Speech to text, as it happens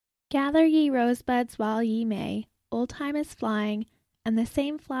Gather ye rosebuds while ye may. Old time is flying, and the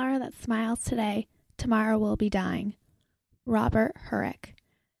same flower that smiles today, tomorrow will be dying. Robert Herrick.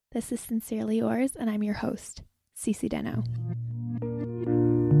 This is Sincerely Yours, and I'm your host, Cece Deno.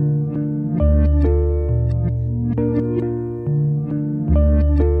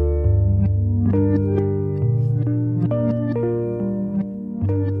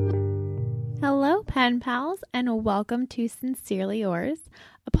 Hello, pen pals, and welcome to Sincerely Yours,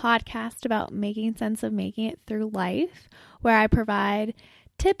 a podcast about making sense of making it through life, where I provide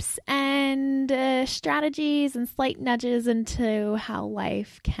tips and strategies and slight nudges into how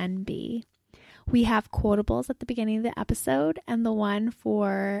life can be. We have quotables at the beginning of the episode, and the one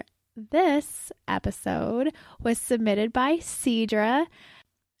for this episode was submitted by Cedra,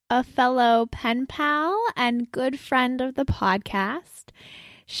 a fellow pen pal and good friend of the podcast.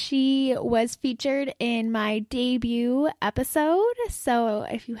 She was featured in my debut episode, so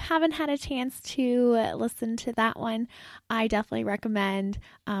if you haven't had a chance to listen to that one, I definitely recommend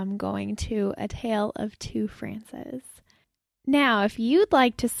going to A Tale of Two Frances. Now, if you'd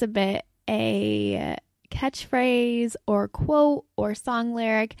like to submit a catchphrase or quote or song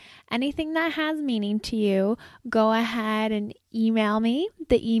lyric, anything that has meaning to you, go ahead and email me.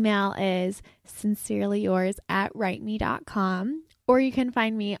 The email is sincerelyyours@writeme.com. Or you can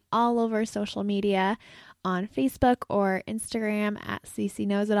find me all over social media on Facebook or Instagram at CC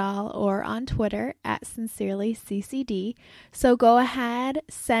Knows It All, or on Twitter at SincerelyCCD. So go ahead,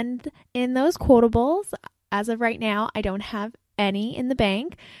 send in those quotables. As of right now, I don't have any in the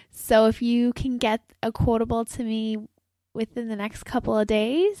bank. So if you can get a quotable to me within the next couple of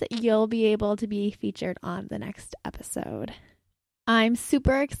days, you'll be able to be featured on the next episode. I'm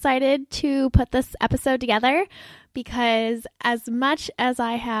super excited to put this episode together because as much as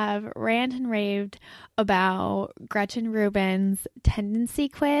I have ranted and raved about Gretchen Rubin's tendency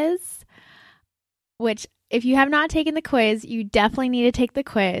quiz, which if you have not taken the quiz, you definitely need to take the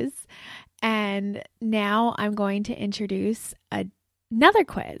quiz. And now I'm going to introduce another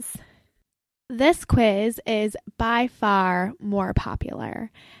quiz. This quiz is by far more popular,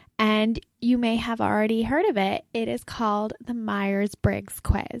 and you may have already heard of it. It is called the Myers-Briggs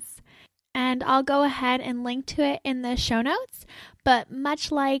quiz. And I'll go ahead and link to it in the show notes. But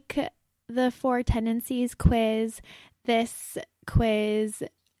much like the 4 Tendencies quiz, this quiz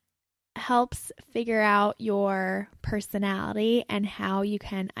helps figure out your personality and how you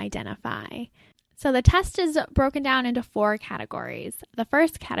can identify. So the test is broken down into 4 categories. The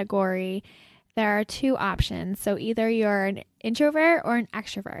first category, there are 2 options. So either you're an introvert or an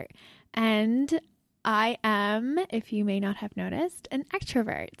extrovert. And I am, if you may not have noticed, an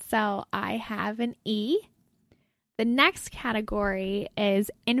extrovert. So I have an E. The next category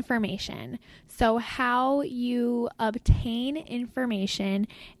is information. So how you obtain information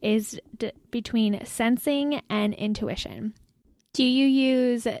is between sensing and intuition. Do you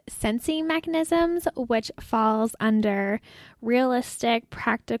use sensing mechanisms, which falls under realistic,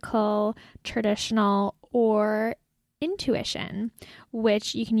 practical, traditional, or intuition,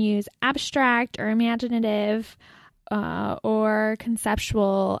 which you can use abstract or imaginative or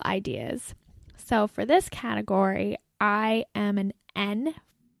conceptual ideas? So for this category, I am an N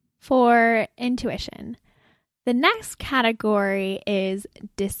for intuition. The next category is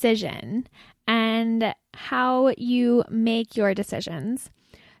decision and how you make your decisions.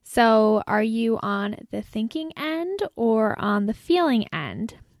 So are you on the thinking end or on the feeling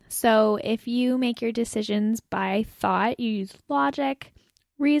end? So if you make your decisions by thought, you use logic,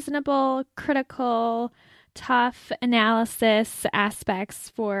 reasonable, critical, tough analysis aspects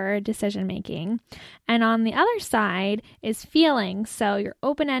for decision making. And on the other side is feeling. So you're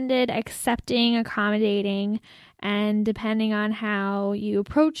open-ended, accepting, accommodating, and depending on how you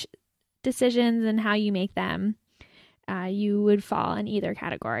approach decisions and how you make them, you would fall in either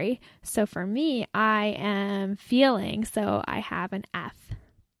category. So for me, I am feeling, so I have an F.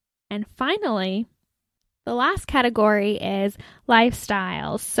 And finally, the last category is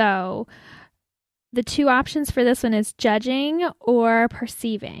lifestyle. So the 2 options for this one is judging or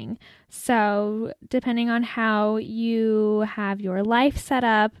perceiving. So depending on how you have your life set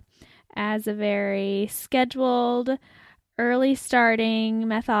up as a very scheduled, early starting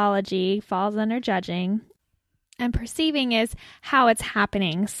methodology, falls under judging. And perceiving is how it's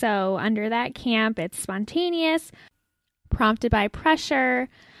happening. So under that camp, it's spontaneous, prompted by pressure,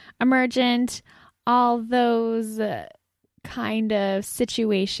 emergent, all those kind of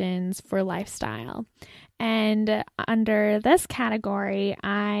situations for lifestyle. And under this category,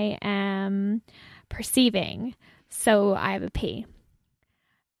 I am perceiving. So I have a P.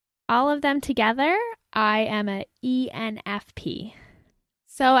 All of them together, I am a ENFP.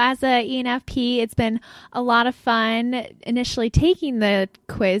 So as a ENFP, it's been a lot of fun initially taking the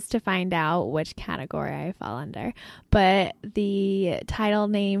quiz to find out which category I fall under. But the title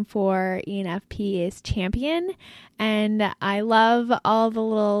name for ENFP is Champion. And I love all the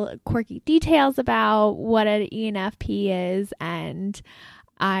little quirky details about what an ENFP is. And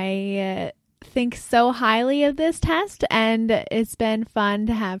I think so highly of this test. And it's been fun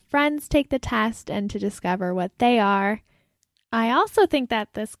to have friends take the test and to discover what they are. I also think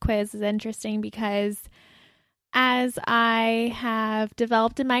that this quiz is interesting because as I have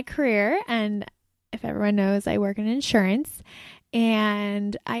developed in my career, and if everyone knows, I work in insurance,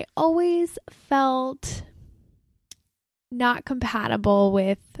 and I always felt not compatible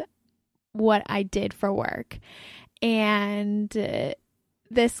with what I did for work. And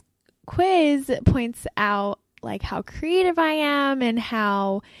this quiz points out like how creative I am and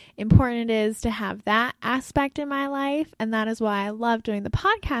how important it is to have that aspect in my life. And that is why I love doing the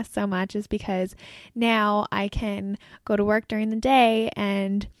podcast so much, is because now I can go to work during the day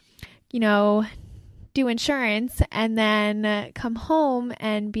and, do insurance and then come home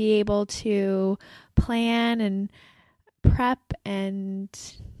and be able to plan and prep and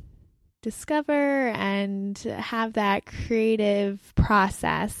discover and have that creative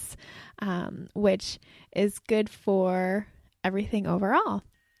process, which is good for everything overall.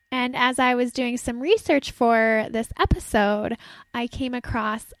 And as I was doing some research for this episode, I came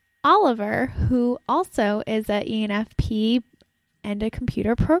across Oliver, who also is an ENFP and a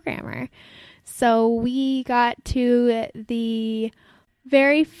computer programmer. So we got to the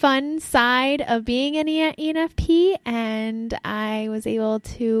very fun side of being an ENFP, and I was able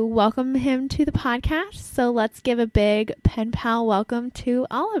to welcome him to the podcast. So let's give a big pen pal welcome to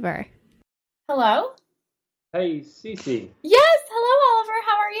Oliver. Hello. Hey, Cece. Yes, hello, Oliver.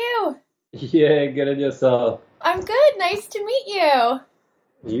 How are you? Yeah, good at yourself. I'm good. Nice to meet you.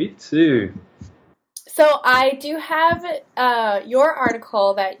 You too. So I do have your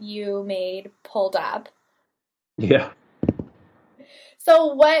article that you made pulled up. Yeah.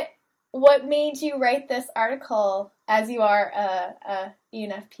 So what made you write this article, as you are a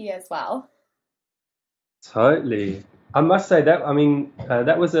ENFP as well? Totally. I must say that,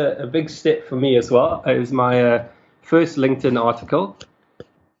 that was a big step for me as well. It was my first LinkedIn article.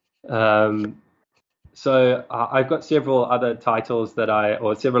 So I've got several other titles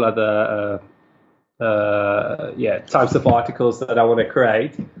several other types of articles that I want to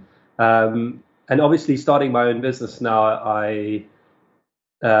create. And obviously starting my own business now, I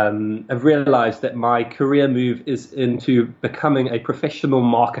have realized that my career move is into becoming a professional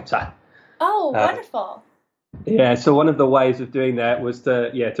marketer. Oh, wonderful. Yeah, so one of the ways of doing that was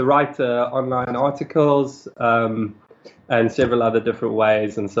to write online articles and several other different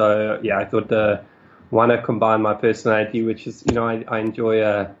ways. And so, I thought want to combine my personality, which is, I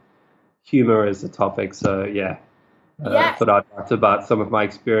enjoy humor as a topic. So, I thought I'd write about some of my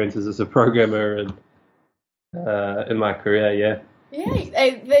experiences as a programmer and in my career,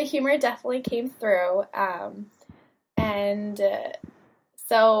 Yeah, the humor definitely came through.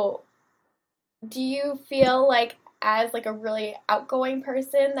 So do you feel like, as like a really outgoing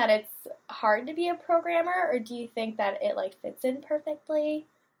person, that it's hard to be a programmer, or do you think that it like fits in perfectly?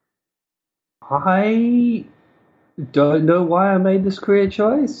 I don't know why I made this career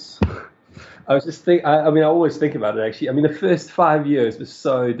choice. I was just I always think about it actually. The first 5 years was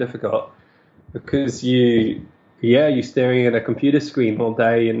so difficult because you're staring at a computer screen all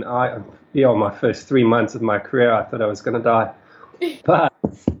day, and my first 3 months of my career, I thought I was going to die.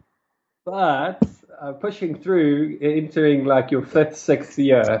 But pushing through, entering like your 5th, 6th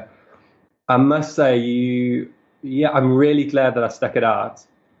year, I must say I'm really glad that I stuck it out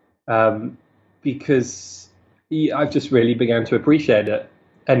because I've just really began to appreciate it.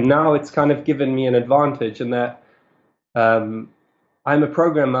 And now it's kind of given me an advantage in that I'm a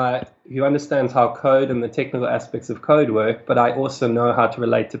programmer who understands how code and the technical aspects of code work, but I also know how to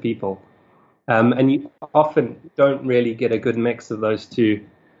relate to people. And you often don't really get a good mix of those two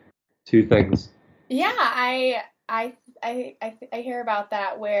things. Yeah, I hear about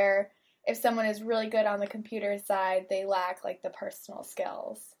that, where if someone is really good on the computer side, they lack like the personal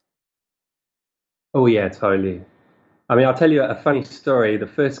skills. Oh yeah, totally. I'll tell you a funny story. The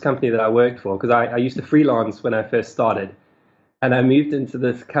first company that I worked for, because I used to freelance when I first started, and I moved into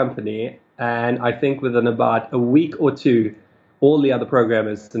this company, and I think within about a week or two, all the other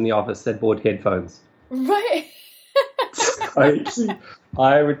programmers in the office had bought headphones. Right.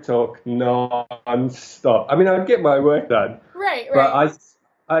 I would talk non-stop. I would get my work done. Right. But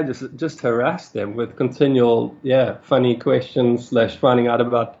I just harassed them with continual, funny questions / finding out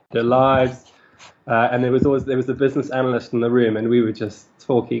about their lives. And there was a business analyst in the room, and we were just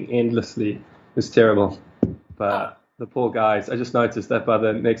talking endlessly. It was terrible. Oh, But the poor guys, I just noticed that by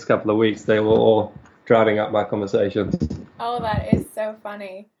the next couple of weeks, they were all driving up my conversations. oh, that is so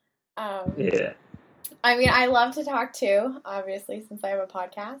funny. Um, Yeah. I mean, I love to talk too, obviously, since I have a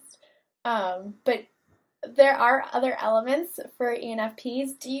podcast. But there are other elements for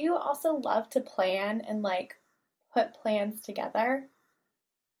ENFPs. Do you also love to plan and like put plans together?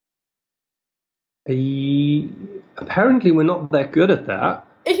 Apparently, we're not that good at that.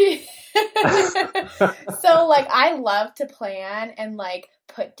 So like I love to plan and like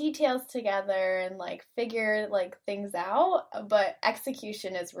put details together and like figure like things out, but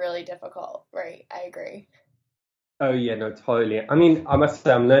execution is really difficult, right? I agree. Oh yeah, no, totally. I mean, I must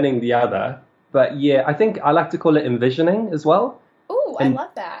say I'm learning the other, but yeah, I think I like to call it envisioning as well, Ooh, I and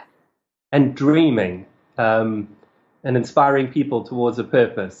love that. dreaming, um, and inspiring people towards a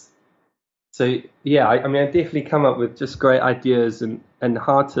purpose. So yeah, I mean, I definitely come up with just great ideas and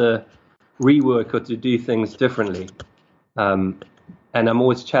how to rework or to do things differently. Um, and I'm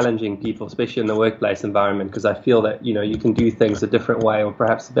always challenging people, especially in the workplace environment, because I feel that you can do things a different way or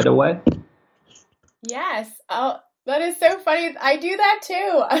perhaps a better way. Yes. Oh, that is so funny. I do that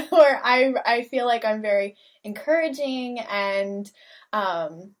too, where I feel like I'm very encouraging and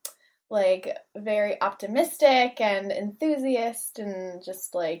um like very optimistic and enthusiast and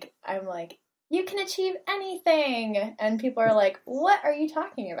just like I'm like you can achieve anything and people are like what are you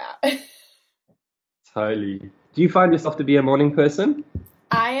talking about? Totally. Do you find yourself to be a morning person?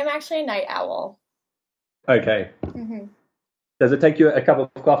 I am actually a night owl. Okay. Hmm. Does it take you a cup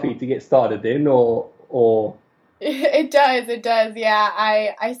of coffee to get started then, or It does, yeah.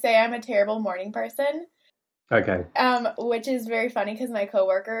 I say I'm a terrible morning person. okay? Which is very funny because my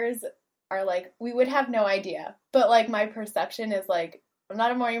coworkers are like, we would have no idea. But like my perception is like, I'm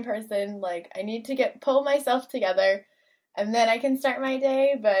not a morning person. Like I need to pull myself together, and then I can start my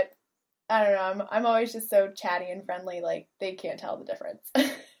day. But I don't know. I'm always just so chatty and friendly. Like they can't tell the difference.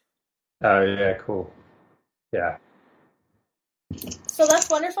 Oh yeah, cool. Yeah. So that's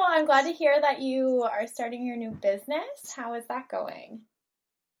wonderful. I'm glad to hear that you are starting your new business. How is that going?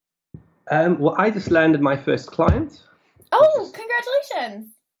 Well, I just landed my first client, which Oh, is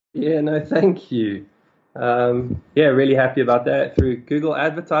congratulations! yeah, no, thank you. Yeah, really happy about that through Google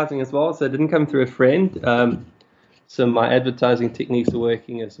advertising as well. So it didn't come through a friend. So my advertising techniques are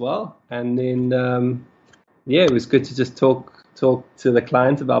working as well. And then yeah, it was good to just talk to the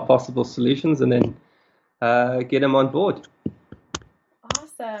client about possible solutions and then get them on board.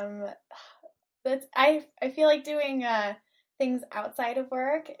 Awesome. I feel like doing things outside of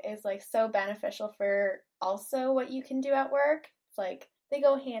work is like so beneficial for also what you can do at work. It's like they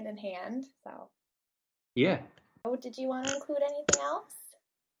go hand in hand. So, Yeah. oh, did you want to include anything else?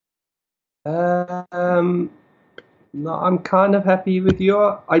 Um, no, I'm kind of happy with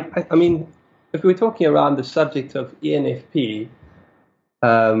your. I mean, if we're talking around the subject of ENFP,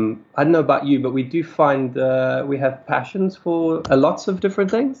 I don't know about you, but we do find we have passions for lots of different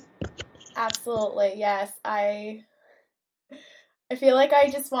things. Absolutely. Yes. I feel like I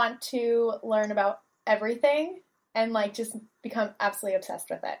just want to learn about everything and like just become absolutely obsessed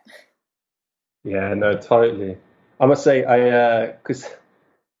with it. Yeah, no, totally. I must say, because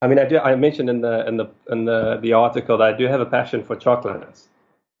I mean, I mentioned in the article that I do have a passion for chocolates.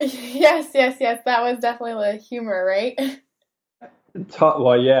 Yes, yes, yes. That was definitely the humor, right?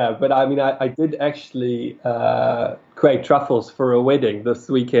 Well, yeah, but I mean, I did actually create truffles for a wedding this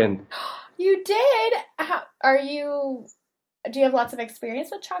weekend. You did? Do you have lots of experience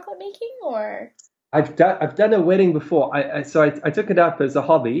with chocolate making or? I've done a wedding before. I took it up as a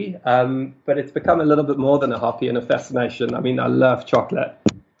hobby, but it's become a little bit more than a hobby and a fascination. I mean, I love chocolate.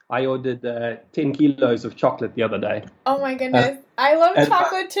 I ordered 10 kilos of chocolate the other day. Oh my Uh, goodness. I love and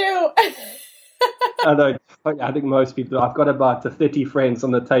chocolate too. I think most people, I've got about 30 friends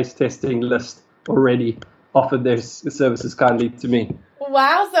on the taste testing list already offered their services kindly to me.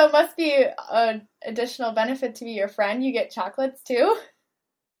 Wow, so it must be an additional benefit to be your friend. You get chocolates too.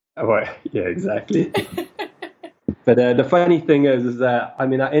 Oh, well, yeah, exactly. But the funny thing is that I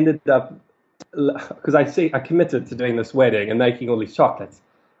mean, I ended up because I committed to doing this wedding and making all these chocolates,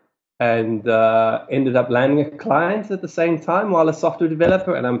 and ended up landing a client at the same time while a software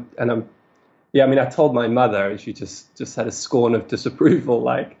developer. And I'm yeah, I mean, I told my mother, and she just had a scorn of disapproval.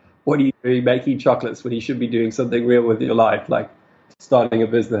 Like, what are you doing making chocolates when you should be doing something real with your life, like starting a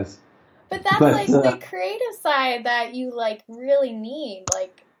business? But that's But like the creative side that you like really need.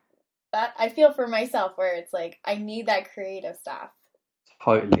 Like that I feel for myself where it's like I need that creative stuff.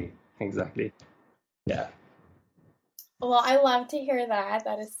 totally, exactly, yeah. Well, I love to hear that.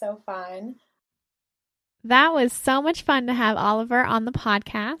 That is so fun. That was so much fun to have Oliver on the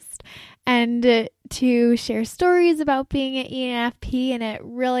podcast and to share stories about being an ENFP, and it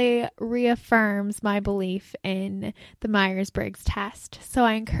really reaffirms my belief in the Myers-Briggs test. So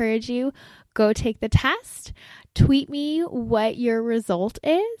I encourage you, go take the test, tweet me what your result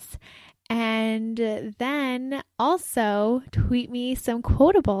is, and then also tweet me some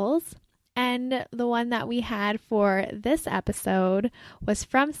quotables. And the one that we had for this episode was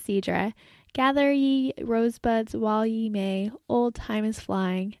from Cedra. Gather ye rosebuds while ye may, old time is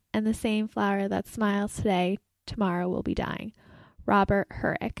flying, and the same flower that smiles today, tomorrow will be dying. Robert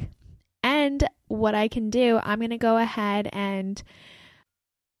Herrick. And what I can do, I'm going to go ahead and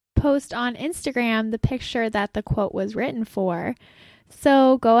post on Instagram the picture that the quote was written for.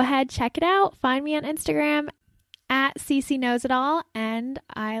 So go ahead, check it out. Find me on Instagram at CC Knows It All, and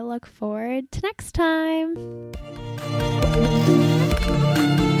I look forward to next time.